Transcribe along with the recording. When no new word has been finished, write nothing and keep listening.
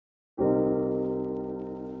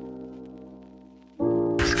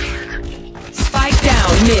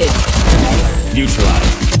down mid.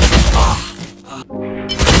 Neutralized.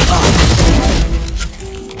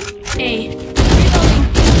 A. Reloading.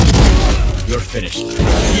 You're finished.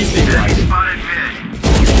 Easy blinded.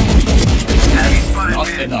 Not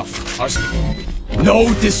enough.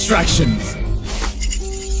 No distractions.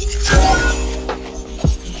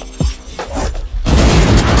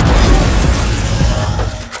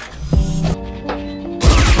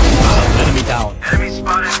 Enemy down. Enemy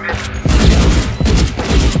spotted mid.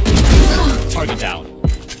 Target down.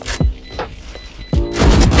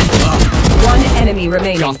 One enemy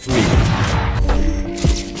remaining. Got 3.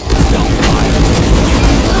 Down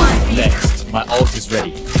 5. Next, my ult is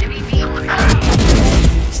ready.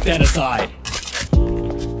 Stand aside.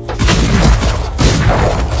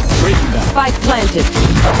 Breaking down. Spike planted.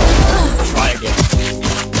 Try again.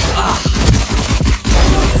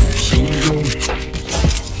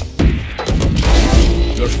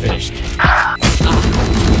 You're finished.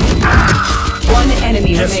 One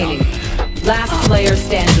enemy Yes, remaining. Last player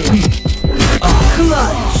standing.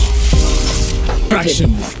 Clutch.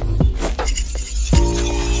 Fractions.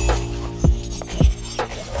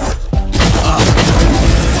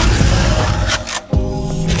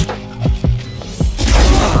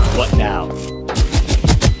 What now?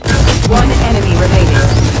 One enemy remaining.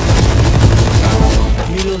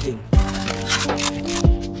 Reloading.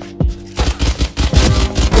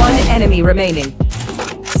 One enemy remaining.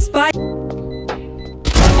 Spike.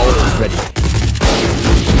 Ult is ready.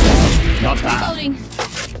 Not bad. Reloading.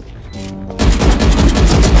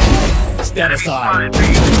 Stand aside.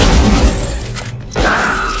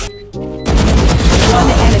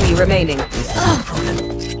 One enemy remaining.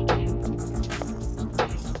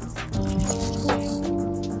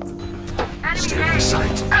 Stay in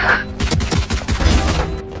sight.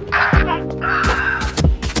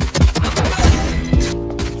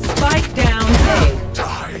 Spike down A.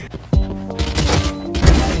 Die.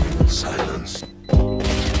 Silence.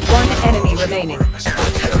 One enemy remaining.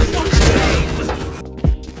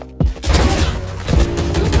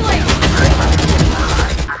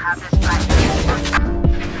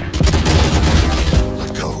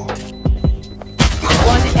 Let go.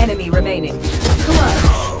 One enemy remaining. Clutch.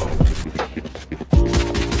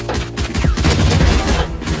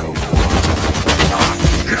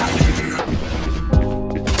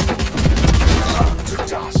 To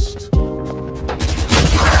dust.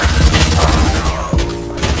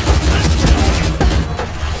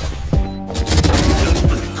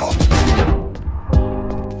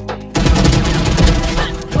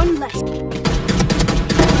 One less.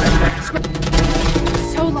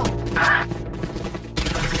 So long.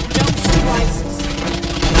 No surprises.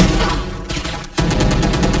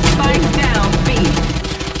 Spike down B.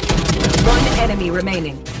 One enemy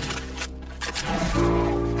remaining.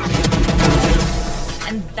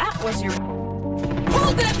 And that was your.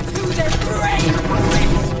 Pull them to their grave.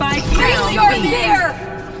 Spike down B. You're there.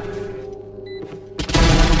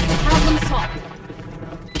 Problem solved.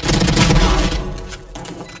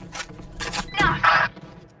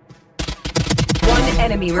 One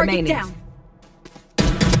enemy remaining. Down.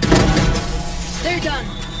 They're done.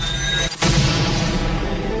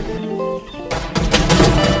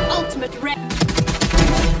 Ultimate red.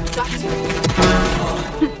 Got you.